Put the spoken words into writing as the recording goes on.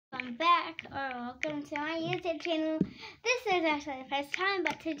welcome back, or welcome to my YouTube channel. This is actually the first time,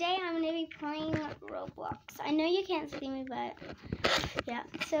 but today I'm going to be playing Roblox. I know you can't see me, but yeah.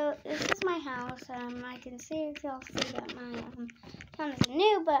 So this is my house. I can see if y'all see that my account is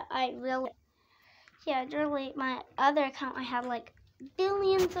new, but my other account I have like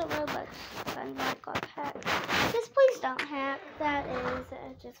billions of Robux. And that got hacked. Just please don't hack. That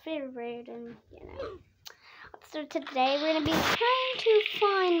is just very rude, and you know. So today we're gonna be trying to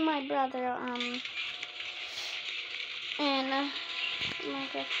find my brother.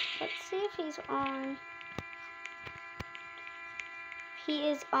 Let's see if he's on. He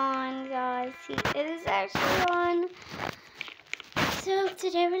is on, guys. He is actually on. So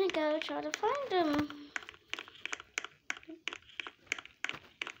today we're gonna go try to find him.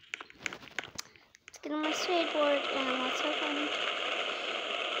 Let's get on my skateboard and let's hope I'm.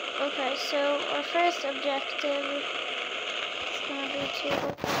 Okay, so our first objective is gonna be to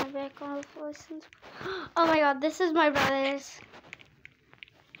look at my vehicle license. Oh my god, this is my brother's.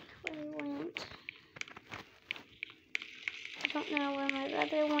 Where he went. I don't know where my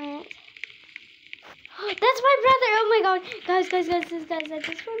brother went. That's my brother! Oh my god! Guys, I just found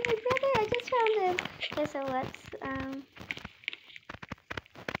my brother! I just found him! Okay, so let's,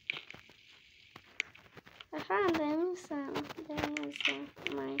 I found him, so there is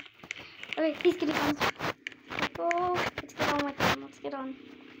my... Okay, he's getting on. Let's get on with him. Let's get on.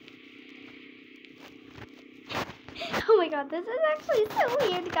 Oh my god, this is actually so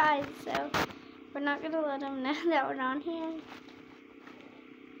weird, guys. So, we're not going to let him know that we're on here.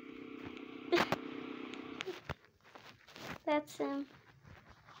 That's him.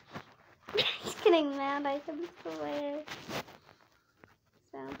 He's getting mad. I think it's hilarious.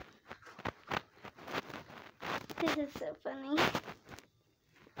 So, this is so funny.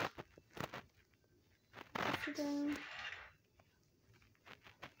 What's he doing?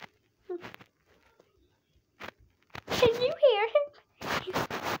 Can you hear him?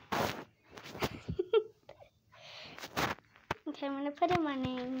 Okay, I'm gonna put in my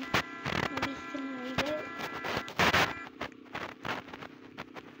name. Maybe he can read it.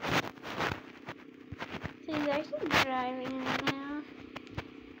 So he's actually driving right now.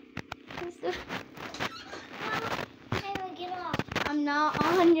 Get off. I'm not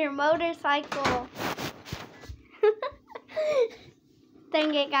on your motorcycle.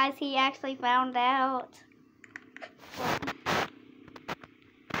 Dang it, guys, he actually found out. I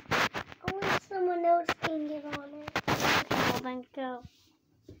wish someone else can get on it. Okay, well then go.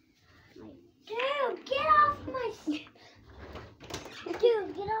 Dude, get off my...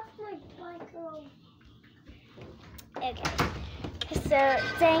 Dude, get off my bike, girl. Okay. So,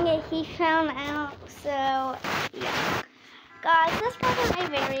 dang it, he found out. So, yeah. Guys, this wasn't a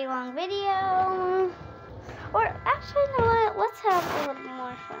very long video. Or, actually, you know what? Let's have a little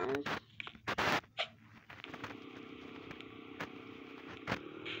more fun.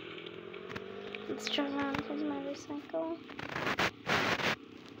 Let's turn around his motorcycle.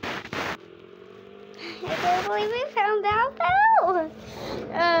 I can't believe we found out though.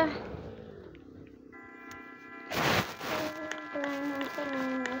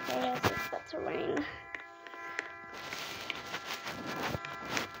 Okay, yes, it's about to rain.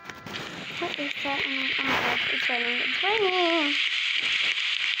 What is that? Oh my gosh, it's raining. It's raining.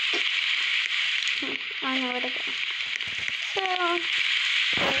 I know where to go. So,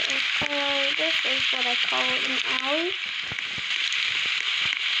 this is what I call an alley.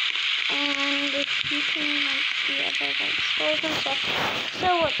 And if you can like see other like stores and stuff. So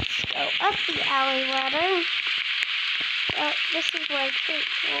let's go up the alley ladder. This is like pretty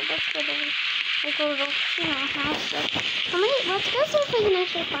cool. Let's go to like a little house. So, let's go see if we can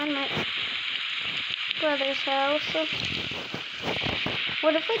actually find my brother's house. So,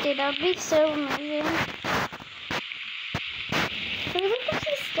 what if we did? That would be so amazing. So I think if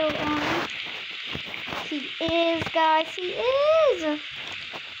he's still on. He is, guys. He is.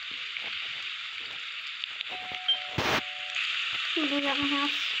 Somebody's at my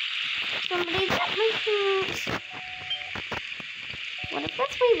house. Somebody's at my house. What if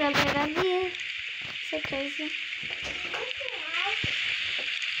that's my brother? That'd be so crazy.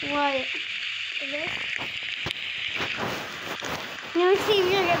 What? Is this? Let me see if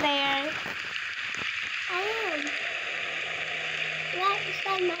you're there. I am. Right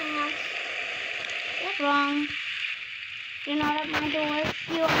beside my house. That's wrong. You're not at my door.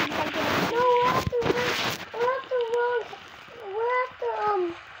 You are inside the door. No, we're at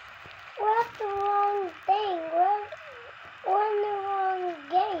the wrong thing. We're in the wrong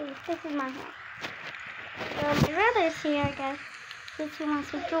game. This is my house. Well, my brother's here, I guess. If he wants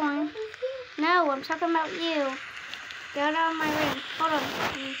to join. No, I'm talking about you. Go down my room. Hold on.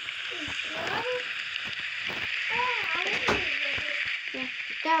 Yeah,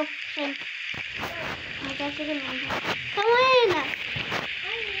 go, Shane. I guess you can run. Come in!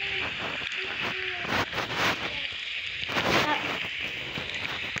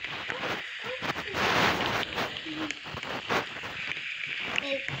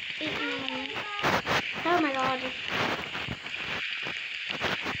 Oh my god.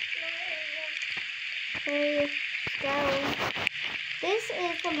 Okay, let's go. This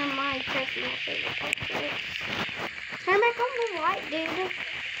is one of my personal favorite parts. Turn back on the light, dude.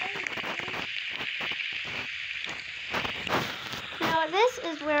 Now this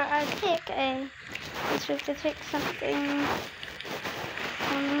is where I pick a. Let's have to pick something.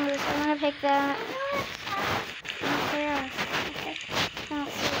 I'm gonna pick that. Okay. Now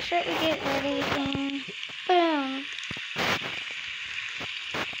let's make sure we get ready and boom.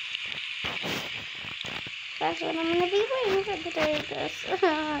 That's what I'm gonna be waiting for the day of this.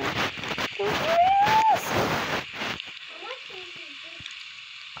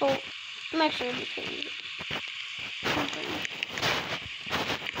 Cool. Make sure you can use it.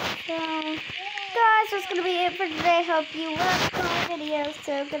 So, guys, that's gonna be it for today. Hope you liked my video.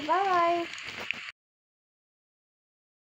 So, goodbye.